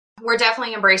We're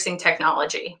definitely embracing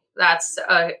technology. That's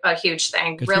a huge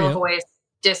thing. Real Voice,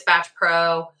 Dispatch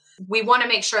Pro. We want to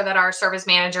make sure that our service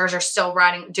managers are still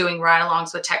doing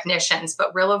ride-alongs with technicians,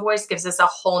 but Real Voice gives us a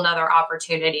whole nother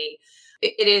opportunity.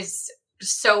 It is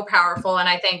so powerful, and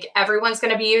I think everyone's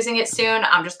going to be using it soon.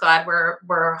 I'm just glad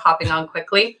we're hopping on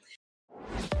quickly.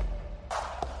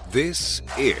 This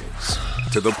is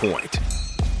To The Point,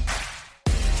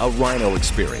 a Rhino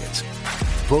experience.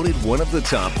 Voted one of the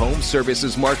top home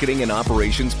services marketing and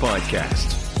operations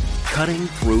podcasts. Cutting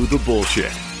through the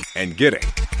bullshit and getting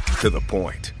to the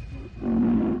point.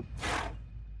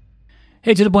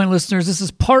 Hey, To The Point listeners, this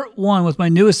is part 1 with my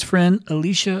newest friend,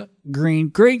 Alicia Green.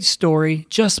 Great story.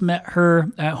 Just met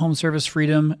her at Home Service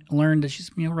Freedom. Learned that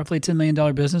she's roughly a $10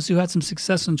 million business who had some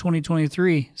success in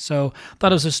 2023. So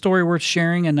thought it was a story worth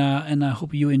sharing, and I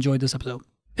hope you enjoyed this episode.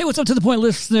 Hey, what's up, To The Point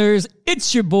listeners?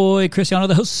 It's your boy, Cristiano,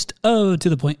 the host of To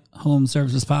The Point Home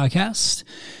Services Podcast.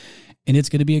 And it's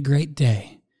going to be a great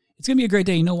day. It's going to be a great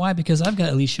day. You know why? Because I've got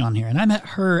Alicia on here, and I met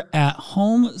her at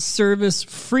Home Service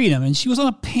Freedom, and she was on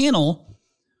a panel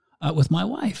with my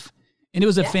wife. And it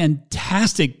was a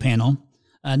fantastic panel,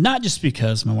 not just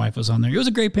because my wife was on there. It was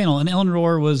a great panel, and Ellen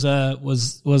Rohr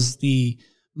was the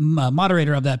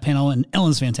moderator of that panel, and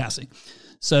Ellen's fantastic.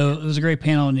 So it was a great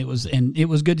panel, and it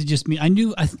was good to just meet. I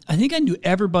think I knew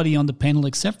everybody on the panel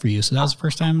except for you. So that was the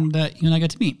first time that you and I got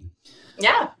to meet.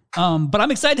 Yeah. But I'm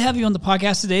excited to have you on the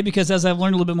podcast today because as I've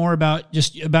learned a little bit more about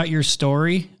your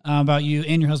story, about you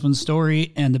and your husband's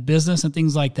story and the business and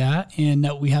things like that, and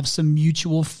that we have some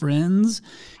mutual friends,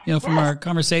 from our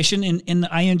conversation, and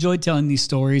I enjoyed telling these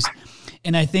stories.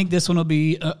 And I think this one will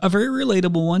be a very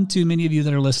relatable one to many of you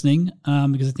that are listening,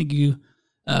 because I think you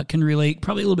can relate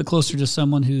probably a little bit closer to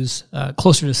someone who's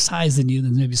closer to size than you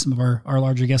than maybe some of our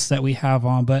larger guests that we have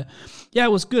on. But yeah,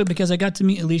 it was good because I got to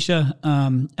meet Alicia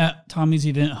at Tommy's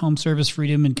event, Home Service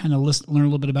Freedom, and kind of learn a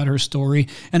little bit about her story.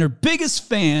 And her biggest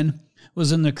fan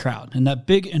was in the crowd, and her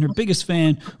biggest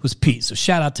fan was Pete. So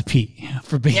shout out to Pete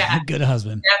for being a good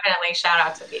husband. Definitely shout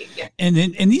out to Pete. Yeah. And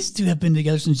these two have been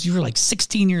together since you were like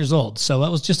 16 years old. So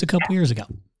that was just a couple years ago.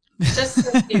 Just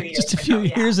a few years just a few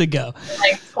years ago.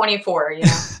 Like 24,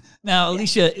 Now,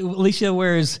 Alicia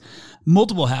wears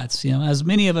multiple hats, as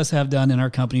many of us have done in our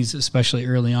companies, especially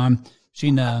early on.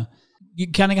 You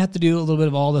kind of have to do a little bit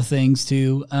of all the things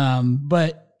too.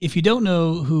 But if you don't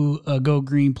know who Go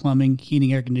Green Plumbing,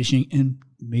 Heating, Air Conditioning, and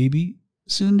maybe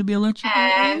soon to be electrical-ish.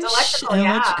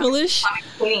 Plumbing,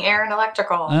 heating, air, and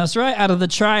electrical. That's right, out of the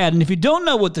triad. And if you don't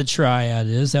know what the triad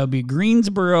is, that would be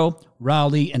Greensboro,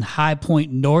 Raleigh, and High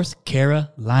Point, North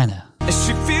Carolina.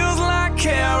 She feels like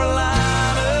Carolina.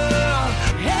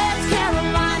 It's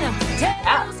Carolina.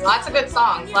 Yeah, lots of good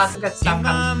songs, lots of good stuff. In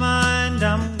my mind,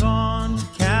 I'm going to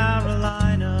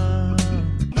Carolina.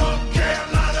 North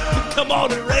Carolina. Come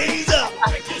on and raise up.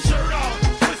 Take your shirt off.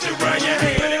 Twist it around your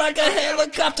head like a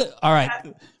helicopter. All right.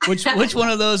 Which one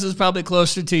of those is probably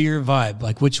closer to your vibe?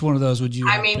 Like, which one of those would you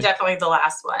pick? Definitely the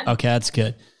last one. Okay, that's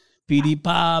good. PD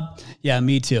Pop. Yeah,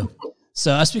 me too.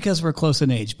 So that's because we're close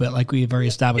in age, but like we've already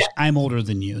established, I'm older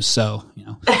than you, so,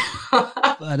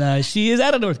 But she is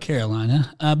out of North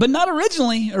Carolina, but not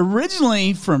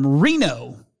originally from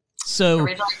Reno. So,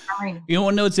 you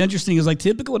want to know what's interesting is like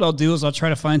typically what I'll do is I'll try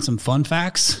to find some fun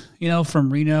facts,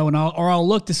 from Reno, and I'll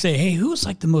look to say, hey, who's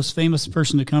like the most famous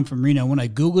person to come from Reno? When I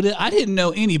Googled it, I didn't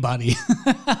know anybody.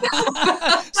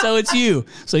 So it's you.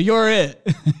 So you're it.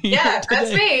 Yeah,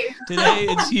 that's me. Today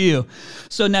it's you.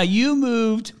 So now you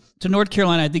moved to North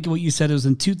Carolina. I think what you said it was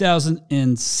in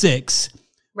 2006.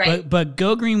 Right. But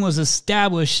Go Green was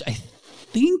established, I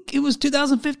think it was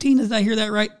 2015. Did I hear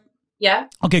that right? Yeah.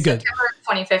 Okay, good. September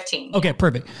 2015. Okay,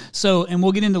 perfect. So, and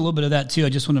we'll get into a little bit of that too. I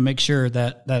just want to make sure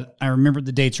that I remembered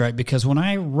the dates right, because when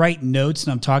I write notes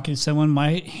and I'm talking to someone,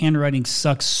 my handwriting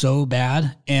sucks so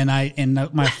bad, and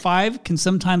my 5 can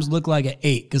sometimes look like an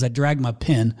 8 because I drag my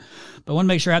pen. But I want to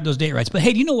make sure I have those date rights. But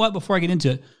hey, do you know what? Before I get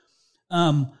into it,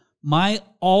 my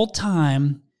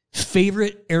all-time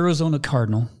favorite Arizona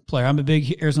Cardinal player. I'm a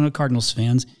big Arizona Cardinals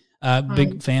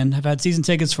big fan. I've had season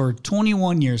tickets for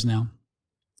 21 years now.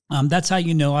 That's how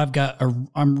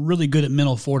I'm really good at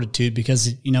mental fortitude,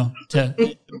 because,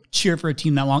 to cheer for a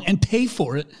team that long and pay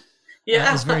for it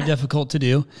is very difficult to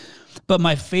do. But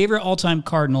my favorite all-time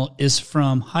Cardinal is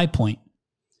from High Point,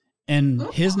 and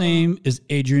his name is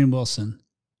Adrian Wilson,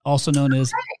 also known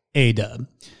as A-Dub.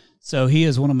 So he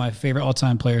is one of my favorite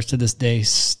all-time players to this day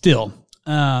still.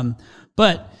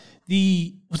 But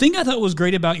the thing I thought was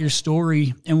great about your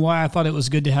story and why I thought it was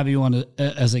good to have you on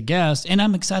as a guest, and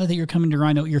I'm excited that you're coming to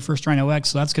Rhino, your first Rhino X,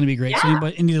 so that's going to be great. Yeah. So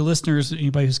any of the listeners,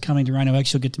 anybody who's coming to Rhino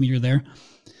X, you'll get to meet her there.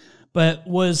 But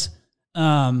was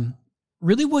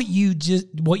really what you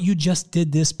just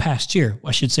did this past year,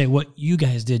 I should say, what you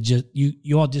guys did,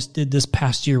 you all just did this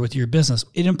past year with your business.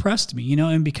 It impressed me,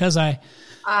 and because I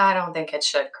don't think it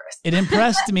should, Chris. It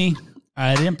impressed me.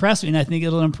 It impressed me, and I think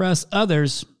it'll impress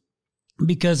others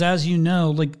because, as you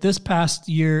know, like this past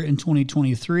year in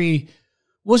 2023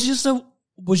 was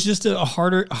just a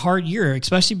hard year,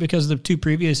 especially because the 2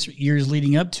 previous years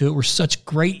leading up to it were such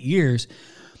great years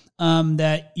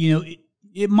that,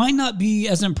 it might not be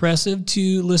as impressive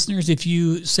to listeners if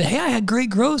you say, hey, I had great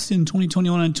growth in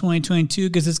 2021 and 2022,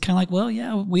 because it's kind of like, well,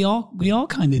 yeah, we all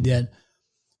kind of did.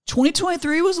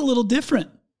 2023 was a little different.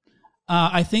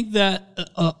 I think that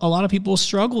a lot of people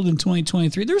struggled in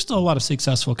 2023. There's still a lot of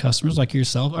successful customers like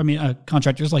yourself. I mean,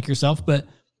 contractors like yourself, but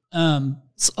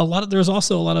there's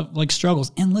also a lot of like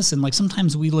struggles. And listen, like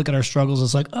sometimes we look at our struggles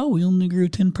as like, oh, we only grew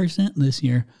 10% this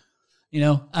year.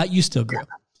 You still grew.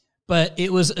 But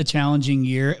it was a challenging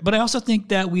year. But I also think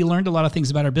that we learned a lot of things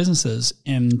about our businesses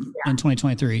in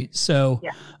 2023. So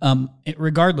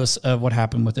regardless of what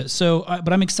happened with it. So,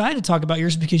 but I'm excited to talk about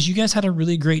yours because you guys had a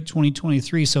really great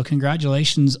 2023. So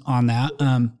congratulations on that.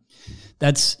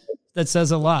 That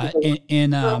says a lot.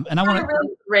 And I want to really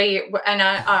great. And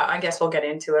I guess we'll get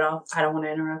into it. I don't want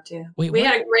to interrupt you. We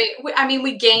had a great,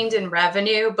 we gained in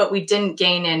revenue, but we didn't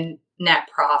gain in net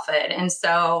profit. And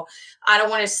so I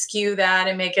don't want to skew that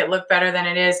and make it look better than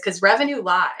it is, because revenue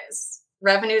lies.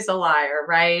 Revenue's a liar,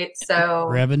 right? So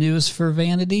revenue is for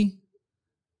vanity.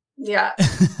 Yeah.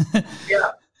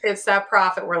 Yeah. It's that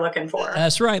profit we're looking for.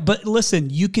 That's right. But listen,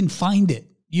 you can find it.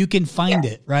 You can find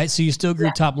it, right? So you still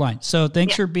grew top line. So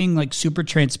thanks for being like super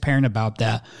transparent about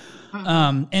that.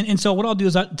 Mm-hmm. And so what I'll do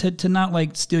is to not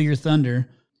like steal your thunder,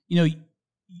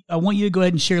 I want you to go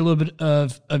ahead and share a little bit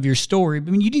of your story. I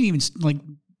mean, you didn't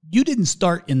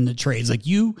start in the trades. Like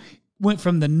you went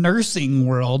from the nursing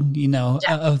world,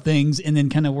 of things, and then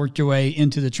kind of worked your way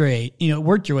into the trade,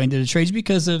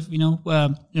 because of,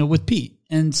 with Pete.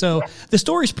 And so the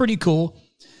story's pretty cool,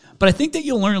 but I think that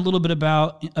you'll learn a little bit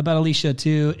about Alicia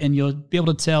too. And you'll be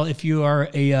able to tell if you are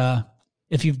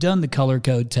if you've done the color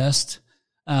code test.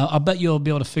 I'll bet you'll be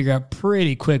able to figure out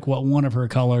pretty quick what one of her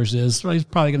colors is. So it's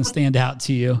probably going to stand out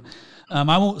to you.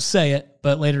 I won't say it,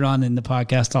 but later on in the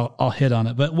podcast, I'll hit on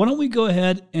it. But why don't we go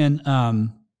ahead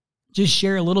and just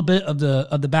share a little bit of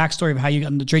the backstory of how you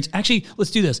got into trades. Actually,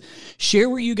 let's do this. Share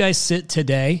where you guys sit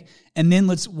today, and then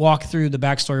let's walk through the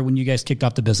backstory when you guys kicked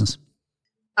off the business.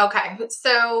 Okay.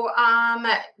 So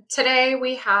today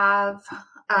we have,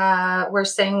 we're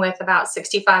sitting with about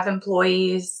 65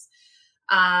 employees.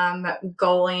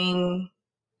 Going,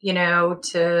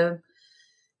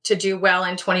 to do well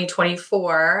in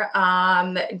 2024.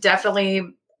 Definitely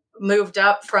moved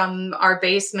up from our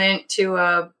basement to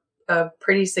a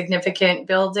pretty significant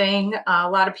building. A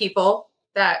lot of people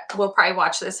that will probably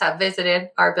watch this have visited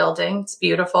our building. It's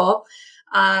beautiful.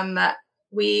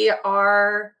 We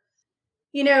are,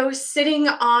 sitting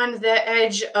on the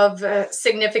edge of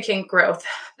significant growth.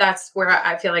 That's where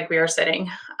I feel like we are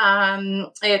sitting.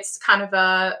 It's kind of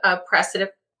a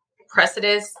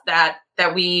precedence that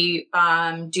we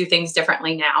do things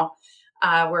differently now.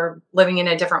 We're living in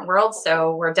a different world,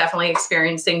 so we're definitely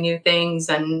experiencing new things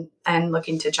and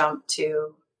looking to jump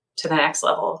to the next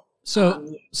level. So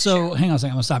hang on a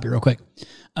second. I'm gonna stop you real quick.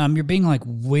 You're being like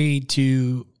way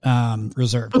too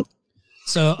reserved.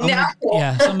 So I'm gonna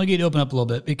get you to open up a little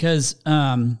bit because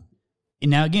now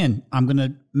again, I'm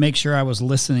gonna make sure I was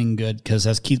listening good, because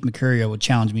as Keith Mercurio would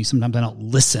challenge me, sometimes I don't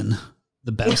listen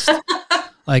the best.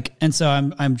 And so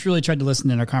I'm really tried to listen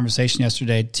in our conversation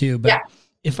yesterday too. But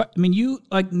you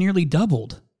like nearly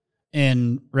doubled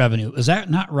in revenue. Is that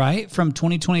not right from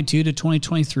 2022 to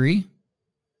 2023?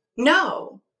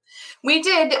 No, we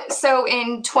did. So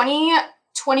in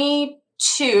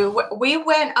 2022, we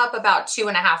went up about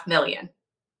 2.5 million.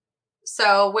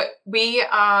 So we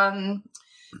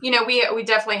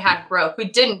definitely had growth. We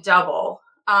didn't double,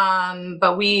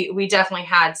 but we definitely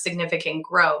had significant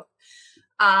growth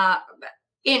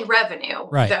in revenue,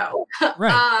 though,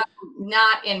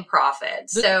 not in profit.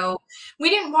 So we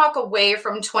didn't walk away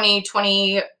from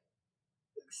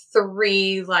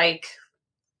 2023 like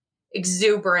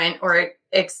exuberant or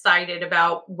excited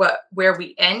about where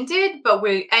we ended, but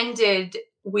we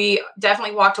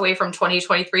definitely walked away from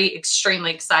 2023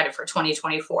 extremely excited for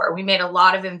 2024. We made a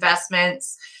lot of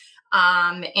investments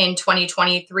in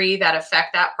 2023 that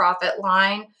affect that profit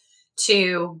line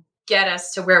to get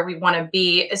us to where we want to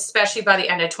be, especially by the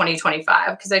end of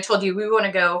 2025. Because I told you we want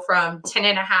to go from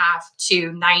 10.5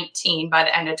 to 19 by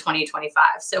the end of 2025.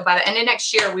 So by the end of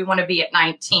next year, we want to be at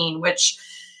 19, which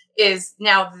is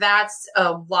now that's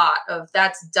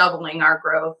doubling our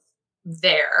growth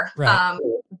there. Right.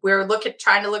 we're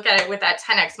trying to look at it with that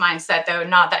 10x mindset, though,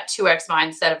 not that 2x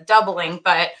mindset of doubling.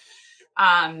 But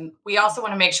we also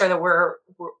want to make sure that we're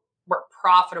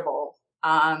profitable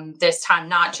this time,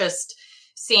 not just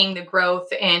seeing the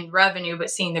growth in revenue, but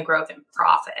seeing the growth in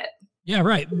profit. Yeah,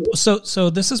 right. So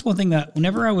this is one thing that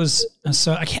whenever I was,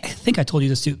 I think I told you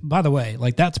this too, by the way,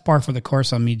 like that's par for the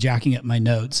course on me jacking up my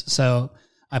notes. So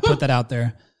I put that out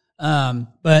there.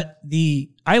 But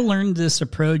I learned this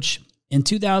approach in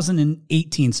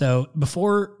 2018. So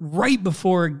right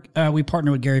before we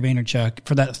partnered with Gary Vaynerchuk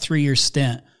for that 3-year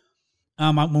stint,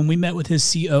 when we met with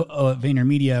his COO at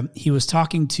VaynerMedia, he was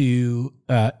talking to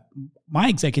my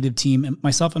executive team and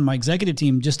myself and my executive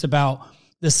team just about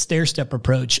this stair-step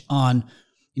approach on,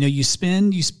 you're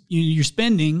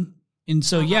spending. And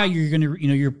so, yeah, you're going to,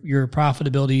 your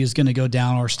profitability is going to go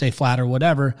down or stay flat or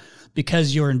whatever,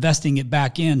 because you're investing it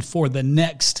back in for the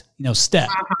next, step.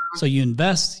 So you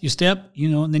invest, you step,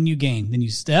 and then you gain, then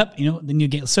you step, then you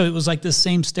gain. So it was like this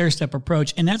same stair-step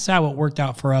approach. And that's how it worked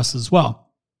out for us as well.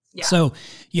 Yeah. So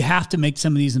you have to make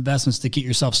some of these investments to get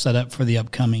yourself set up for the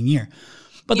upcoming year.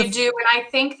 But you do. And I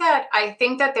think that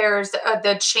there's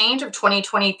the change of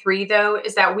 2023, though,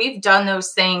 is that we've done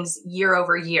those things year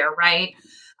over year, right?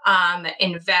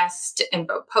 Invest and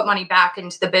put money back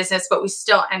into the business, but we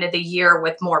still ended the year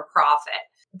with more profit.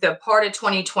 The part of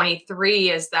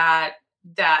 2023 is that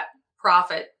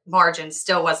profit margin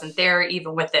still wasn't there,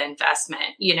 even with the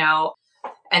investment,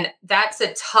 and that's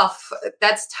tough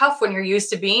when you're used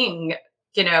to being,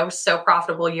 so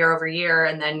profitable year over year.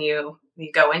 And then you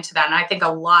go into that. And I think a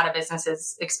lot of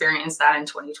businesses experience that in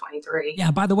 2023. Yeah.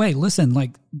 By the way, listen,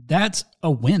 like that's a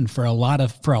win for a lot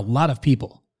of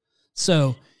people.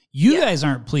 So you guys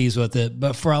aren't pleased with it,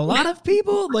 but for a lot of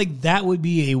people, like that would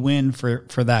be a win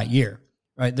for that year,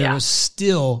 right? There was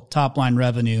still top line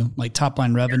revenue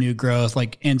growth.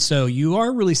 And so you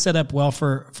are really set up well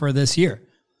for this year.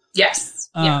 Yes.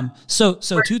 So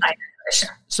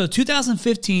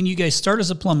 2015, you guys start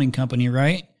as a plumbing company,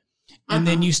 right? And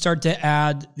then you start to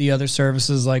add the other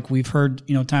services, like we've heard,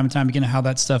 time and time again, how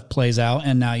that stuff plays out.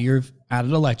 And now you've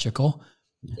added electrical.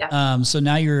 Yeah. So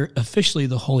now you're officially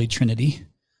the Holy Trinity.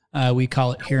 We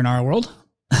call it here in our world.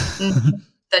 The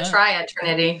Triad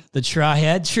Trinity. The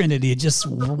Triad Trinity. It just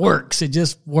works.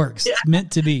 It's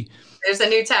meant to be. There's a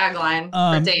new tagline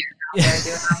for Dan out there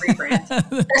doing our rebrand.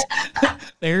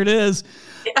 There it is.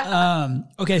 Yeah.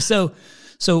 Okay. So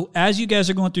as you guys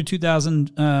are going through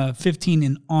 2015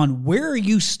 and on, where are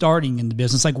you starting in the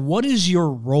business? Like, what is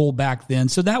your role back then?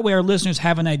 So that way our listeners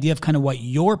have an idea of kind of what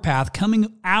your path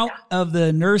coming out of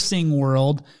the nursing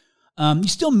world. You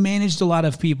still managed a lot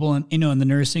of people in the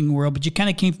nursing world, but you kind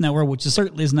of came from that world, which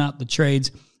certainly is not the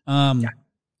trades.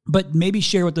 But maybe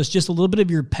share with us just a little bit of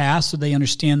your past so they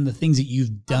understand the things that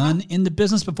you've done in the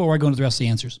business before I go into the rest of the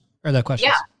answers or the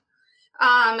questions. Yeah.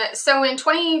 So in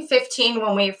 2015,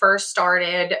 when we first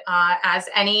started, as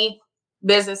any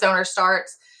business owner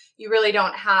starts, you really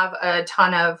don't have a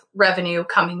ton of revenue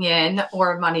coming in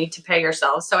or money to pay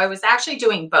yourselves. So I was actually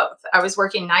doing both. I was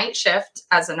working night shift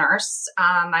as a nurse.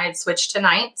 I had switched to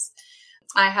nights.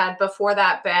 I had before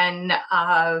that been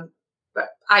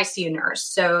ICU nurse.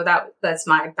 So that's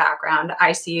my background,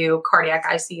 ICU, cardiac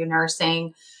ICU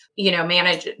nursing.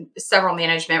 Manage several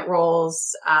management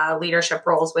roles, leadership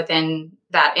roles within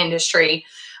that industry.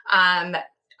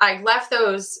 I left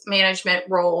those management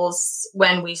roles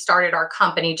when we started our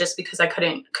company just because I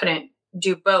couldn't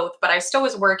do both, but I still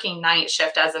was working night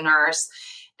shift as a nurse.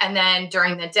 And then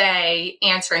during the day,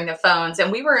 answering the phones,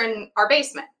 and we were in our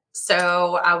basement.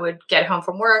 So I would get home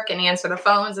from work and answer the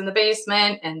phones in the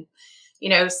basement and,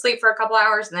 sleep for a couple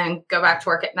hours and then go back to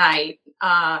work at night.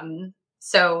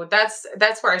 So that's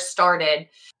where I started.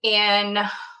 And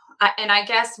I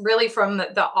guess really from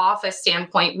the office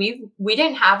standpoint, we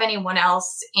didn't have anyone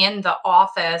else in the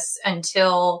office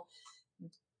until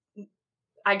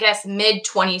I guess mid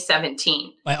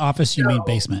 2017. By office, you mean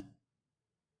basement?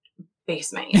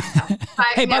 Basement. Yeah.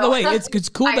 Hey, by the way, it's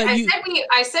cool that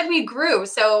I said we grew.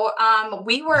 So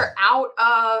we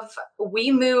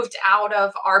moved out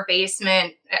of our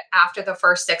basement after the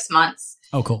first 6 months.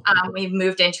 Oh, cool. We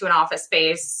moved into an office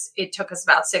space. It took us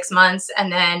about 6 months.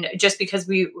 And then just because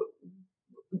the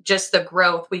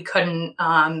growth, we couldn't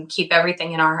keep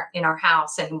everything in our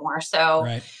house anymore. So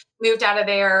moved out of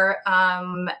there,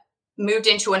 moved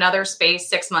into another space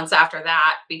 6 months after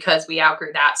that because we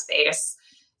outgrew that space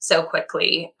so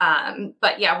quickly.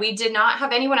 But yeah, we did not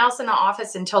have anyone else in the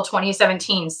office until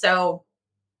 2017. So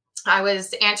I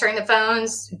was answering the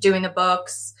phones, doing the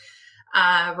books,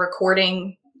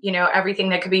 recording, everything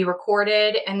that could be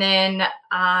recorded. And then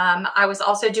I was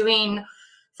also doing,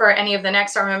 for any of the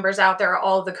Nexstar members out there,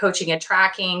 all of the coaching and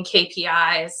tracking,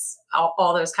 KPIs,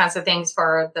 all those kinds of things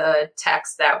for the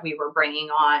techs that we were bringing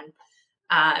on.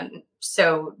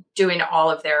 So doing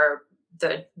all of the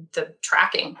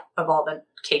tracking of all the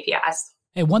KPIs.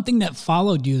 Hey, one thing that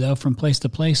followed you though from place to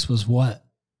place was what?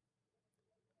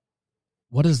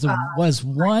 What's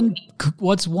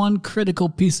one critical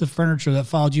piece of furniture that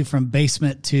followed you from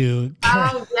basement to?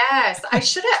 Oh yes, I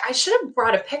should have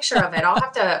brought a picture of it. I'll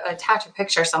have to attach a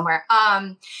picture somewhere.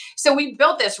 So we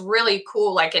built this really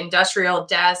cool like industrial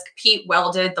desk. Pete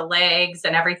welded the legs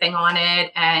and everything on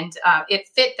it, and it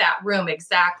fit that room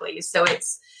exactly. So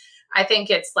I think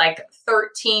it's like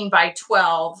 13 by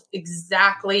 12,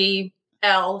 exactly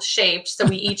L shaped. So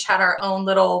we each had our own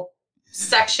little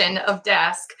section of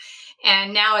desk.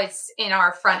 And now it's in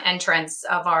our front entrance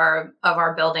of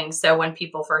our building. So when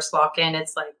people first walk in,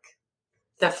 it's like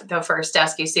the first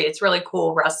desk you see. It's really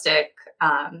cool, rustic.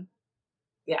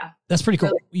 Yeah, that's pretty cool.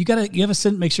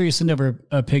 Really, make sure you send over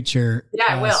a picture. Yeah,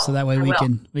 I will. So that way we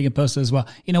can post it as well.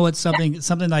 You know what? Something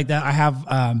like that. I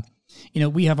have.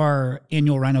 We have our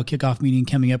annual Rhino kickoff meeting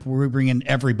coming up where we bring in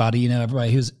everybody.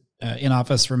 Everybody who's in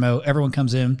office, remote. Everyone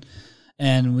comes in,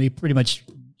 and we pretty much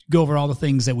go over all the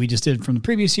things that we just did from the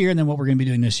previous year and then what we're going to be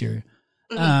doing this year.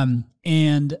 Mm-hmm.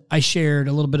 And I shared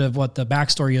a little bit of what the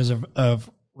backstory is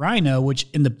of Rhino, which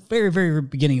in the very, very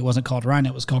beginning, it wasn't called Rhino.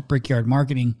 It was called Brickyard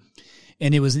Marketing.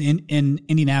 And it was in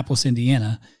Indianapolis,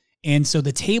 Indiana. And so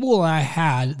the table I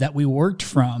had that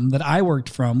I worked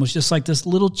from was just like this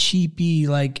little cheapy,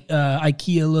 like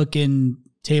IKEA looking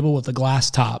table with a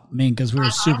glass top. Cause we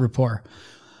were super poor.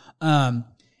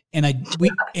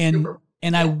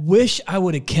 And I wish I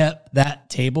would have kept that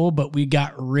table, but we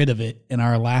got rid of it in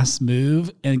our last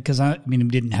move. And because we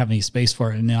didn't have any space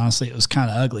for it. And honestly, it was kind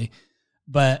of ugly.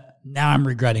 But now I'm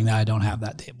regretting that I don't have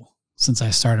that table since I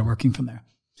started working from there.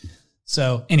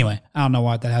 So anyway, I don't know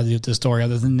what that has to do with the story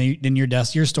other than your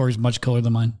desk. Your story is much cooler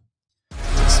than mine.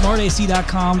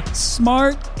 SmartAC.com,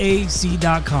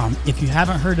 SmartAC.com. If you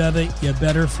haven't heard of it, you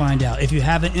better find out. If you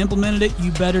haven't implemented it,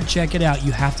 you better check it out.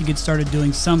 You have to get started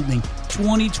doing something.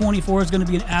 2024 is going to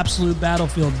be an absolute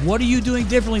battlefield. What are you doing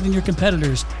differently than your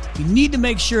competitors? You need to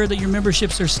make sure that your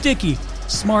memberships are sticky.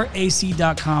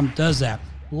 SmartAC.com does that.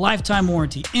 Lifetime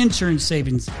warranty, insurance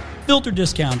savings, filter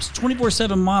discounts,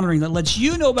 24/7 monitoring that lets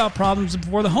you know about problems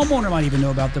before the homeowner might even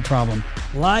know about the problem.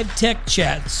 Live tech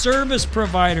chat, service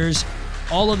providers,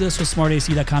 all of this with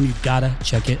SmartAC.com. You've got to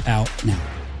check it out now.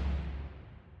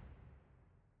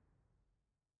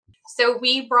 So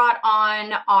we brought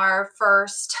on our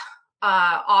first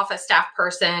office staff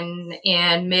person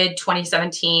in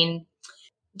mid-2017.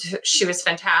 She was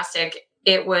fantastic.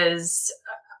 It was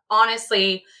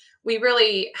honestly, we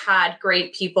really had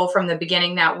great people from the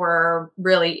beginning that were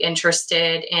really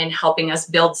interested in helping us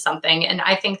build something. And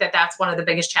I think that that's one of the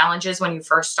biggest challenges when you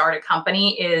first start a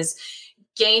company is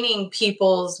gaining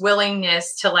people's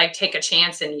willingness to like take a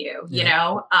chance in you.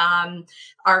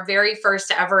 Our very first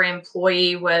ever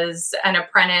employee was an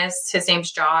apprentice. His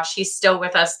name's Josh. He's still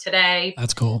with us today.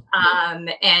 That's cool.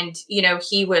 And he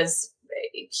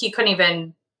couldn't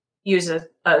even use a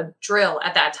drill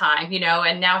at that time,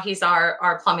 and now he's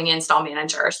our plumbing install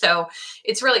manager. So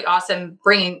it's really awesome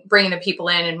bringing the people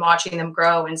in and watching them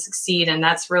grow and succeed. And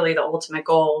that's really the ultimate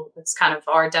goal. It's kind of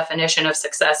our definition of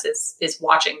success is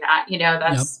watching that,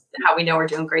 that's how we know we're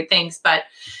doing great things. But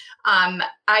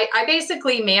I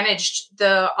basically managed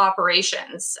the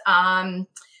operations.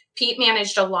 Pete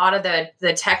managed a lot of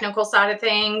the technical side of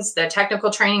things, the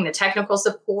technical training, the technical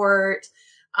support,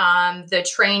 the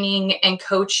training and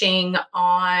coaching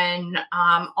on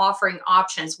offering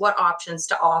options, what options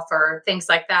to offer, things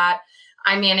like that.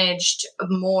 I managed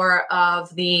more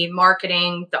of the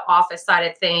marketing, the office side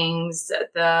of things,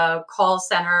 the call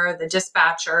center, the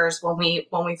dispatchers when we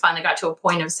finally got to a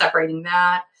point of separating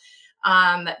that.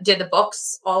 Did the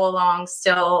books all along,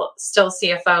 still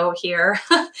CFO here,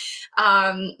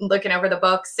 looking over the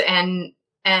books. And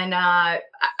I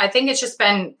think it's just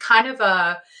been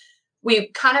we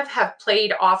kind of have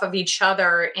played off of each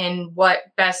other in what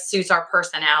best suits our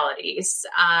personalities.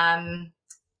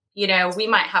 We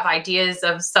might have ideas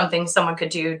of something someone could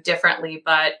do differently,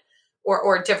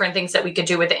 or different things that we could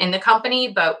do within the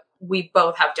company, but we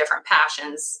both have different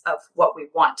passions of what we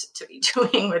want to be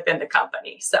doing within the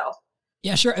company. So.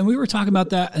 Yeah, sure. And we were talking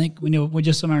about that. I think we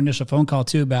just on our initial phone call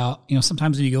too about,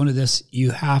 sometimes when you go into this,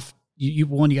 you got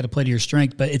to play to your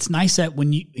strength, but it's nice that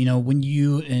when you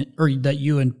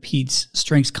and Pete's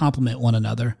strengths complement one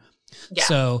another. Yeah.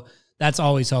 So That's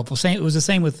always helpful. It was the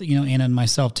same with, Anna and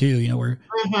myself too, where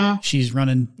she's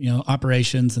running,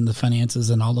 operations and the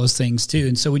finances and all those things too.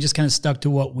 And so we just kind of stuck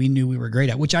to what we knew we were great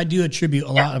at, which I do attribute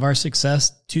a lot of our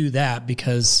success to that,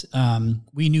 because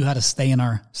we knew how to stay in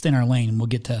our lane, and we'll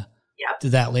get to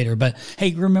that later. But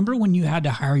hey, remember when you had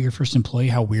to hire your first employee,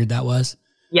 how weird that was?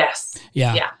 Yes.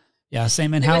 Yeah.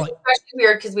 Same. And it was especially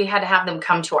weird because we had to have them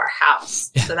come to our house.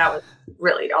 So that was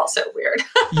really also weird.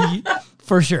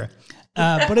 For sure.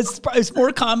 But it's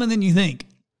more common than you think.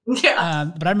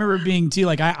 Yeah. But I remember being too,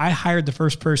 like I hired the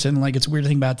first person, like it's a weird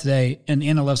thing about today. And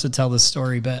Anna loves to tell this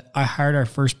story, but I hired our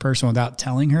first person without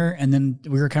telling her. And then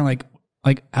we were kind of like,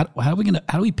 how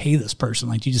do we pay this person?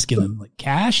 Like, do you just give them like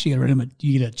cash? You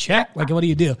get a check? Like, what do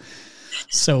you do?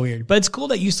 So weird, but it's cool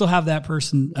that you still have that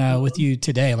person with you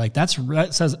today. Like that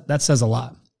says a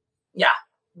lot. Yeah.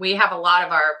 We have a lot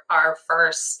of our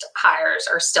first hires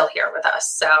are still here with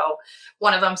us. So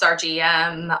one of them's our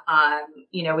GM.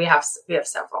 We have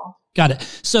several. Got it.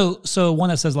 So one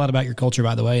that says a lot about your culture,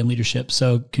 by the way, and leadership.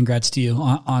 So congrats to you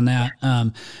on that.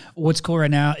 What's cool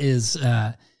right now is,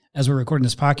 as we're recording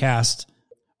this podcast,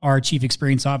 our chief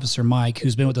experience officer, Mike,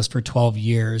 who's been with us for 12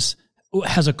 years,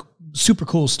 has a super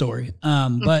cool story.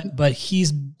 But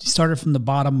he's started from the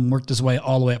bottom and worked his way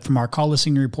all the way up from our call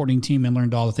listening and reporting team, and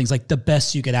learned all the things. Like the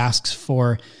best you could ask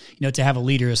for, to have a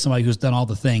leader is somebody who's done all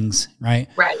the things, right?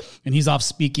 Right. And he's off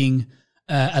speaking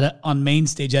on main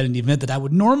stage at an event that I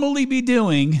would normally be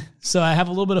doing. So I have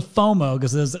a little bit of FOMO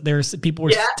because there's people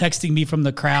were texting me from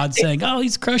the crowd saying, "Oh,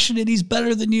 he's crushing it. He's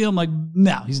better than you." I'm like,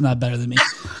 no, he's not better than me.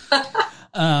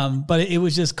 But it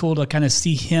was just cool to kind of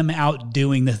see him out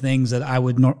doing the things that I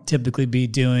would typically be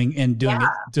doing, and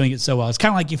doing it so well. It's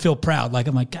kind of like you feel proud. Like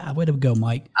I'm like, God, way to go,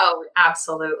 Mike. Oh,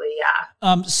 absolutely.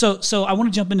 Yeah. So I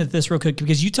want to jump into this real quick,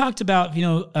 because you talked about,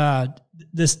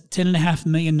 this 10.5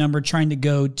 million number trying to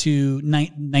go to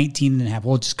 19.5.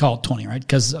 We'll just call it 20, right?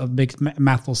 Because a big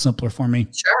math a little simpler for me.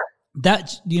 Sure.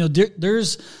 That,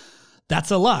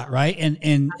 that's a lot, right?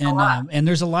 And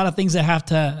there's a lot of things that have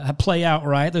to play out,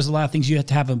 right? There's a lot of things you have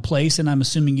to have in place, and I'm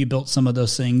assuming you built some of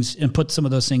those things and put some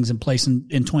of those things in place in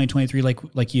 2023,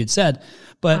 like you had said.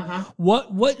 But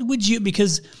what would you?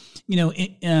 Because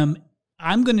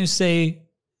I'm going to say,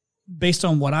 based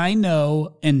on what I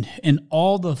know and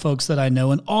all the folks that I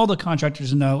know and all the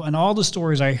contractors know and all the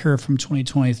stories I hear from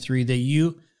 2023,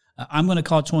 that I'm going to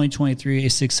call 2023 a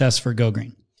success for Go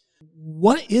Green.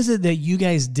 What is it that you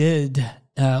guys did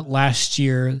last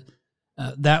year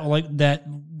that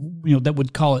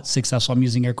would call it successful? I'm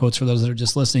using air quotes for those that are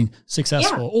just listening.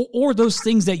 Successful, or those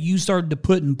things that you started to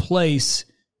put in place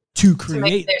to create to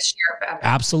make this year better.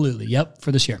 Absolutely, yep,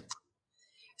 for this year.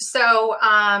 So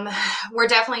we're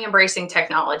definitely embracing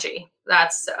technology.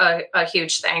 That's a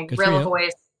huge thing. Real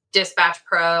Voice, Dispatch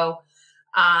Pro.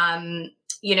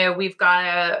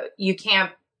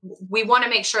 We want to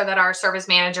make sure that our service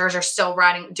managers are still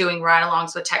doing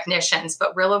ride-alongs with technicians,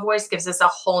 but Real Voice gives us a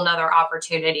whole nother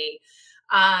opportunity.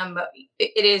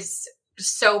 It is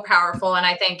so powerful, and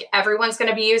I think everyone's going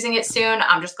to be using it soon.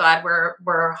 I'm just glad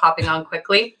we're hopping on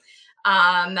quickly.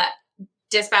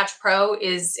 Dispatch Pro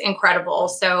is incredible.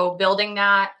 So building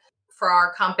that for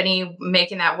our company,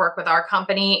 making that work with our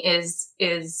company is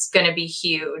going to be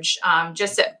huge.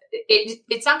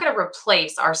 It's not going to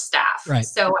replace our staff. Right.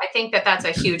 So I think that's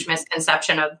a huge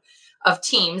misconception of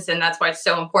teams. And that's why it's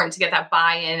so important to get that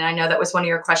buy-in. I know that was one of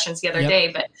your questions the other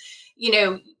day, but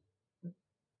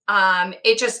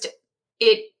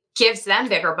it gives them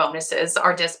bigger bonuses,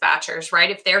 our dispatchers, right?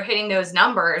 If they're hitting those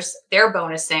numbers, they're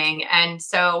bonusing. And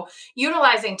so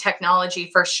utilizing technology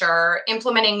for sure,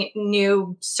 implementing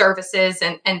new services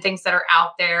and things that are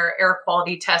out there, air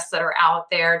quality tests that are out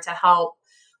there to help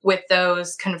with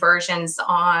those conversions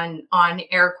on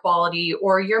air quality,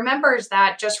 or your members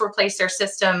that just replaced their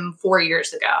system 4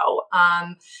 years ago.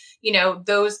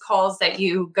 Those calls that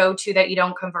you go to that you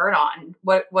don't convert on,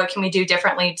 what can we do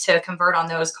differently to convert on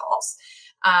those calls?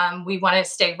 We want to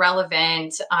stay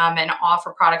relevant and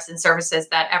offer products and services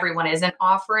that everyone isn't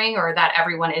offering or that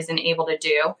everyone isn't able to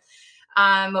do.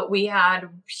 We had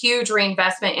huge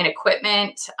reinvestment in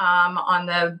equipment on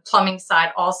the plumbing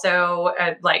side, also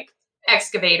like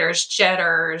excavators,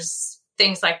 jetters,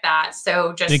 things like that.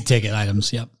 So just big ticket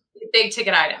items. Yep. Big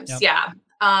ticket items. Yep. Yeah.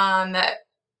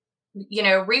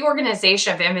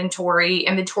 Reorganization of inventory.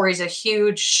 Inventory is a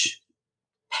huge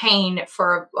pain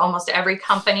for almost every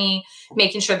company,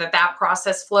 making sure that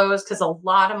process flows, because a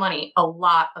lot of money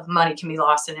can be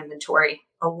lost in inventory,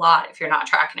 a lot if you're not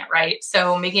tracking it right.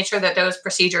 So making sure that those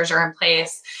procedures are in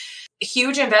place,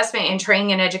 huge investment in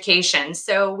training and education.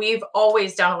 So we've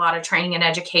always done a lot of training and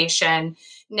education.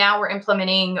 Now we're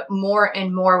implementing more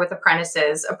and more with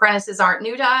apprentices. Apprentices aren't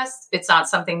new to us. It's not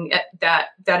something that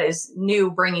is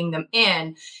new bringing them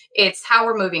in. It's how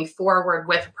we're moving forward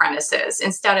with apprentices.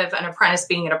 Instead of an apprentice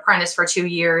being an apprentice for 2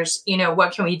 years,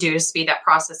 what can we do to speed that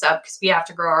process up? Because we have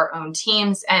to grow our own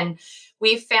teams. And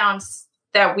we've found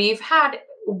that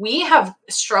we have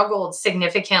struggled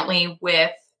significantly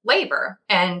with labor.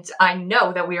 And I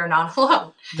know that we are not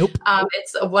alone. Nope.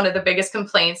 It's one of the biggest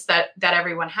complaints that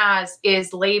everyone has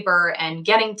is labor and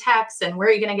getting techs. And where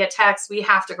are you going to get techs? We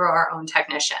have to grow our own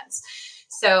technicians.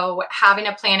 So having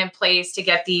a plan in place to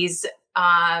get these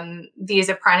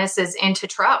apprentices into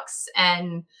trucks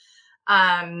and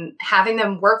having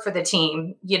them work for the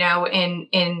team,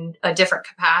 in a different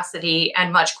capacity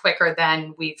and much quicker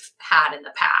than we've had in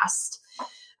the past.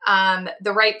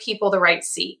 The right people, the right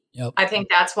seat. Yep. I think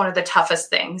that's one of the toughest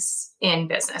things in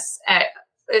business,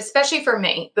 especially for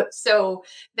me. So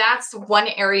that's one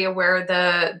area where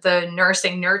the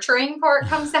nursing nurturing part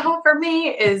comes out for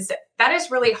me that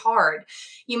is really hard.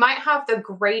 You might have the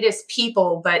greatest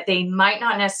people, but they might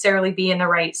not necessarily be in the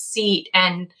right seat.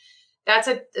 And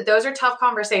those are tough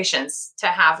conversations to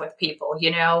have with people,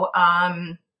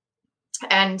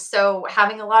 and so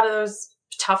having a lot of those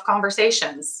tough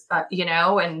conversations,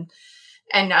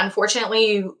 and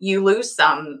unfortunately you lose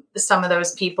some of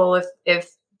those people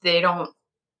if they don't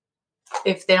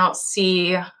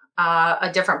see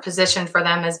a different position for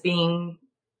them as being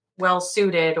well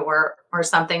suited or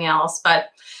something else. But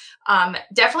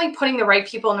definitely putting the right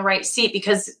people in the right seat,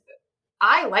 because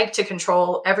I like to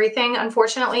control everything.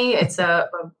 Unfortunately, it's a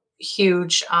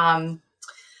huge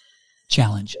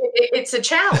challenge. It's a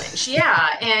challenge.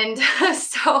 Yeah. And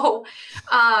so,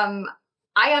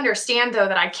 I understand though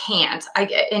that I can't,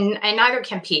 and neither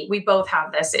can Pete. We both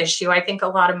have this issue. I think a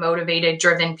lot of motivated,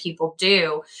 driven people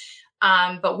do.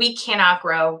 But we cannot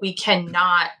grow. We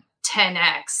cannot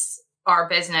 10X our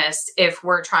business if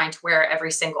we're trying to wear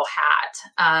every single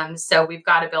hat. So we've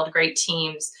got to build great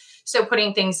teams. So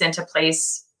putting things into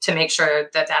place to make sure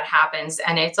that happens.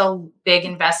 And it's a big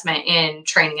investment in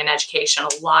training and education. A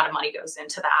lot of money goes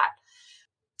into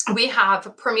that. We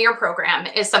have Premier Program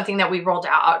is something that we rolled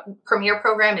out. Premier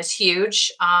Program is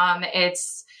huge. I'm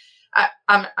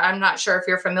not sure if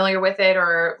you're familiar with it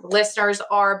or listeners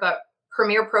are, but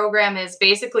Premier Program is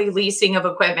basically leasing of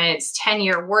equipment. It's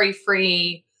 10-year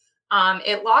worry-free.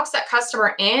 It locks that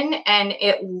customer in and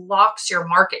it locks your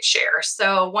market share.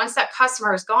 So once that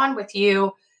customer is gone with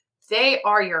you, they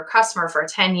are your customer for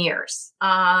 10 years.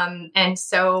 And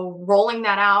so rolling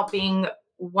that out, being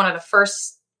one of the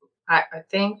first, I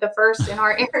think the first in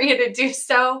our area to do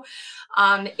so,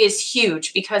 is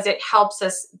huge because it helps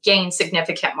us gain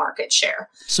significant market share.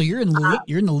 So you're in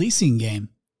the leasing game.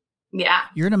 Yeah.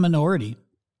 You're in a minority.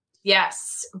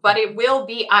 Yes, but it will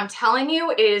be, I'm telling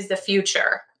you, it is the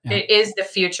future. Yeah. It is the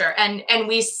future. And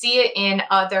we see it in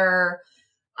other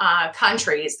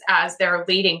countries as they're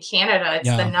leading. Canada. It's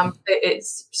the number.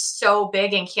 It's so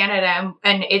big in Canada,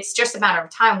 and it's just a matter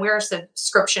of time. We're a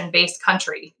subscription-based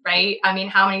country, right? I mean,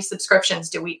 how many subscriptions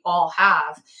do we all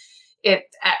have?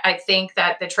 I think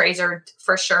that the trades are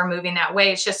for sure moving that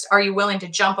way. It's just, are you willing to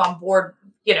jump on board,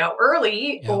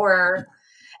 early, or?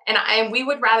 And we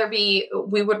would rather be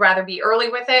early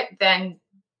with it than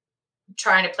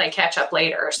trying to play catch up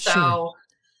later. So. Sure.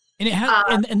 And it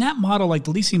has, and that model, like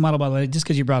the leasing model, by the way, just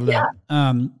because you brought it up,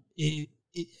 I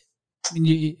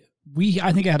think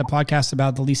I had a podcast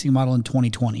about the leasing model in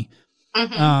 2020.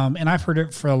 Mm-hmm. And I've heard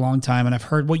it for a long time, and I've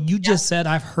heard what you just said.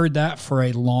 I've heard that for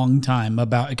a long time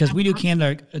about, because we do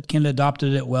Canada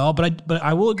adopted it well, but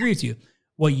I will agree with you.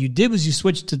 What you did was you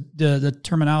switched to the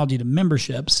terminology to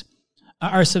memberships,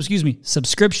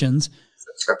 subscriptions.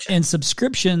 And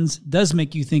subscriptions does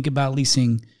make you think about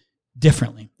leasing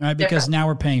differently, right? Because now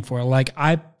we're paying for it. Like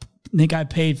I think I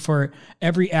paid for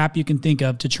every app you can think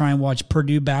of to try and watch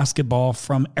Purdue basketball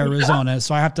from Arizona. Yeah.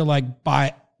 So I have to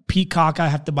buy Peacock. I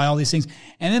have to buy all these things.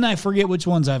 And then I forget which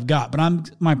ones I've got,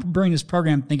 but my brain is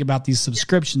programmed to think about these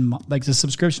subscription, like the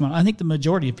subscription one. I think the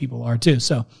majority of people are too.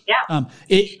 So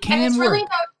it can work. And it's really no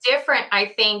different.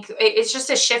 I think it's just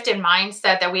a shift in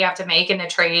mindset that we have to make in the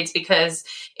trades, because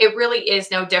it really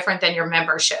is no different than your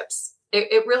memberships.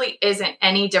 It really isn't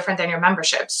any different than your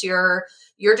memberships. You're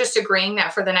just agreeing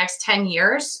that for the next 10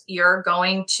 years, you're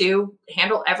going to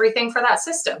handle everything for that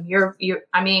system.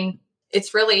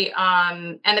 It's really,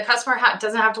 and the customer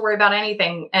doesn't have to worry about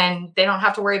anything, and they don't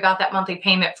have to worry about that monthly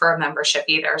payment for a membership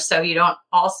either. So you don't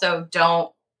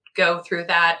go through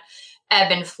that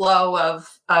ebb and flow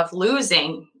of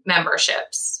losing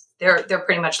memberships. They're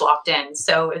pretty much locked in.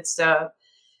 So it's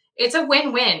it's a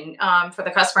win-win for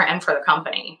the customer and for the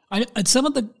company. Some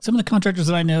of the contractors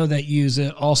that I know that use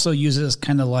it also use it as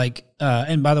kind of like,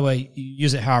 and by the way, you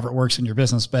use it however it works in your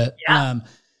business, but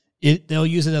they'll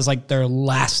use it as like their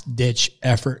last ditch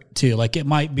effort too. Like it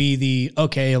might be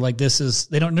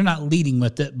they're not leading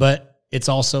with it, but it's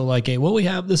also like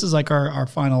this is like our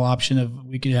final option of,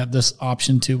 we could have this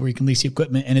option too, where you can lease the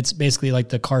equipment. And it's basically like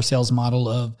the car sales model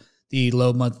of the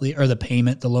low monthly or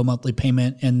the low monthly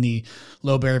payment and the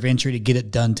low barrier of entry to get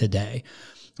it done today.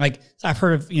 Like I've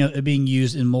heard of, it being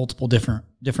used in multiple different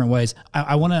ways.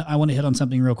 I want to hit on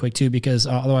something real quick too, because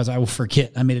otherwise I will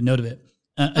forget. I made a note of it.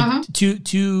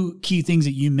 Two key things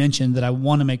that you mentioned that I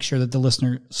want to make sure that the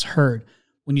listeners heard.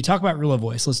 When you talk about Real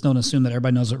Voice, let's don't assume that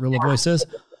everybody knows what Real Voice is.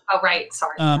 Oh, right.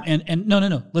 Sorry. And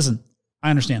no. Listen, I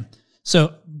understand.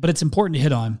 So, but it's important to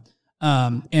hit on.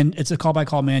 And it's a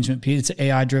call-by-call management piece. It's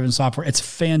AI-driven software. It's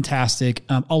fantastic.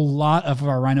 A lot of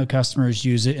our Rhino customers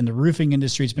use it in the roofing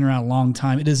industry. It's been around a long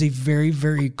time. It is a very,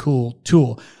 very cool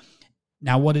tool.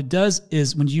 Now, what it does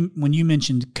is when you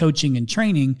mentioned coaching and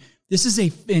training, this is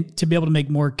to be able to make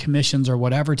more commissions or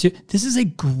whatever. This is a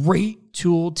great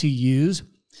tool to use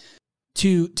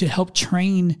to help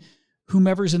train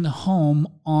whomever's in the home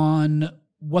on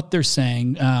what they're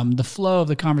saying, the flow of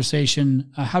the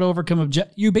conversation, how to overcome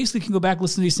you basically can go back,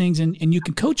 listen to these things, and you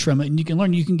can coach from it, and you can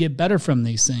learn, you can get better from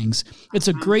these things. It's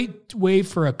a great way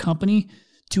for a company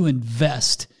to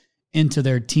invest into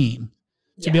their team,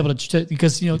 to be able to,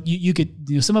 because, you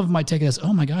could, some of them might take it as,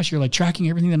 oh my gosh, you're like tracking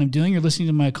everything that I'm doing. You're listening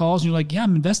to my calls. And you're like, yeah,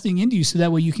 I'm investing into you so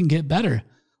that way you can get better.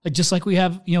 Like, just like we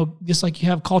have, just like you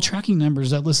have call tracking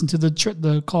numbers that listen to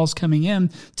the calls coming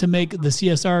in to make the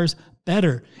CSRs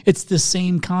better. It's the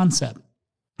same concept.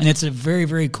 And it's a very,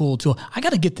 very cool tool. I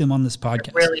got to get them on this podcast.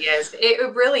 It really is.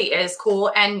 It really is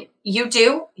cool. And you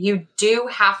do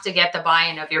have to get the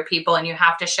buy-in of your people, and you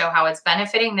have to show how it's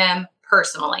benefiting them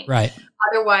personally. Right.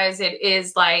 Otherwise it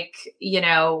is like,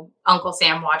 Uncle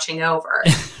Sam watching over.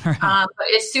 Right. But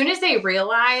as soon as they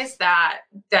realize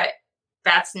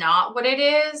that's not what it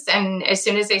is, and as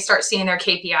soon as they start seeing their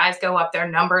KPIs go up, their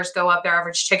numbers go up, their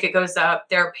average ticket goes up,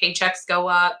 their paychecks go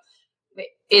up,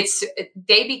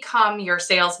 they become your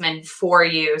salesman for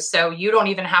you. So you don't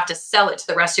even have to sell it to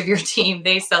the rest of your team.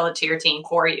 They sell it to your team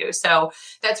for you. So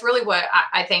that's really what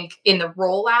I think in the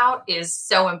rollout is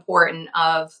so important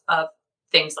of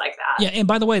things like that. Yeah. And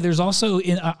by the way, there's also,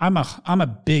 I'm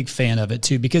a big fan of it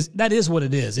too, because that is what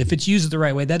it is. If it's used the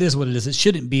right way, that is what it is. It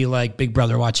shouldn't be like Big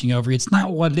Brother watching over you. It's not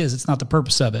what it is. It's not the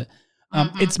purpose of it.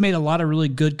 It's made a lot of really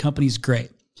good companies great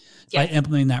by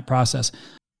implementing that process.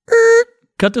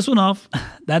 Cut this one off.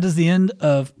 That is the end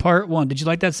of part 1. Did you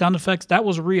like that sound effects? That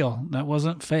was real. That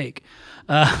wasn't fake.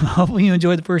 Hopefully you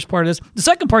enjoyed the first part of this. The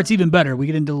second part's even better. We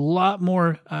get into a lot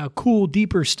more cool,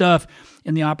 deeper stuff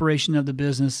in the operation of the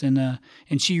business, and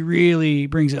she really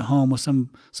brings it home with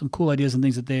some cool ideas and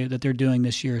things that they're doing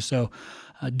this year. So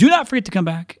do not forget to come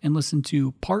back and listen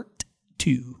to part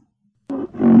 2.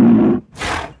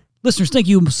 Listeners, thank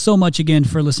you so much again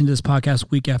for listening to this podcast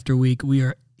week after week. We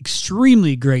are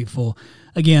extremely grateful.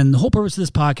 Again, the whole purpose of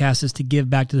this podcast is to give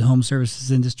back to the home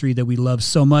services industry that we love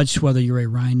so much, whether you're a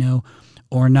Rhino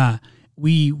or not.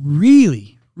 We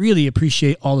really, really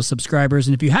appreciate all the subscribers.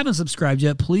 And if you haven't subscribed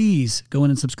yet, please go in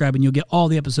and subscribe, and you'll get all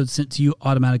the episodes sent to you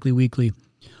automatically weekly.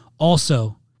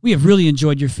 Also, we have really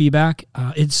enjoyed your feedback.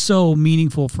 It's so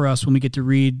meaningful for us when we get to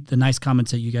read the nice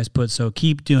comments that you guys put. So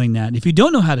keep doing that. And if you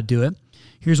don't know how to do it,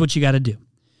 here's what you got to do.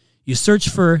 You search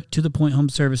for To The Point Home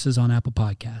Services on Apple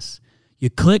Podcasts. You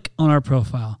click on our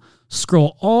profile,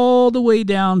 scroll all the way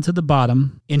down to the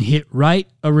bottom, and hit write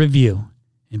a review.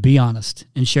 And be honest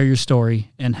and share your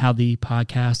story and how the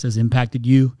podcast has impacted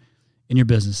you and your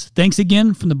business. Thanks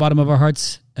again from the bottom of our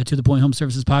hearts at To The Point Home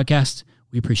Services Podcast.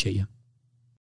 We appreciate you.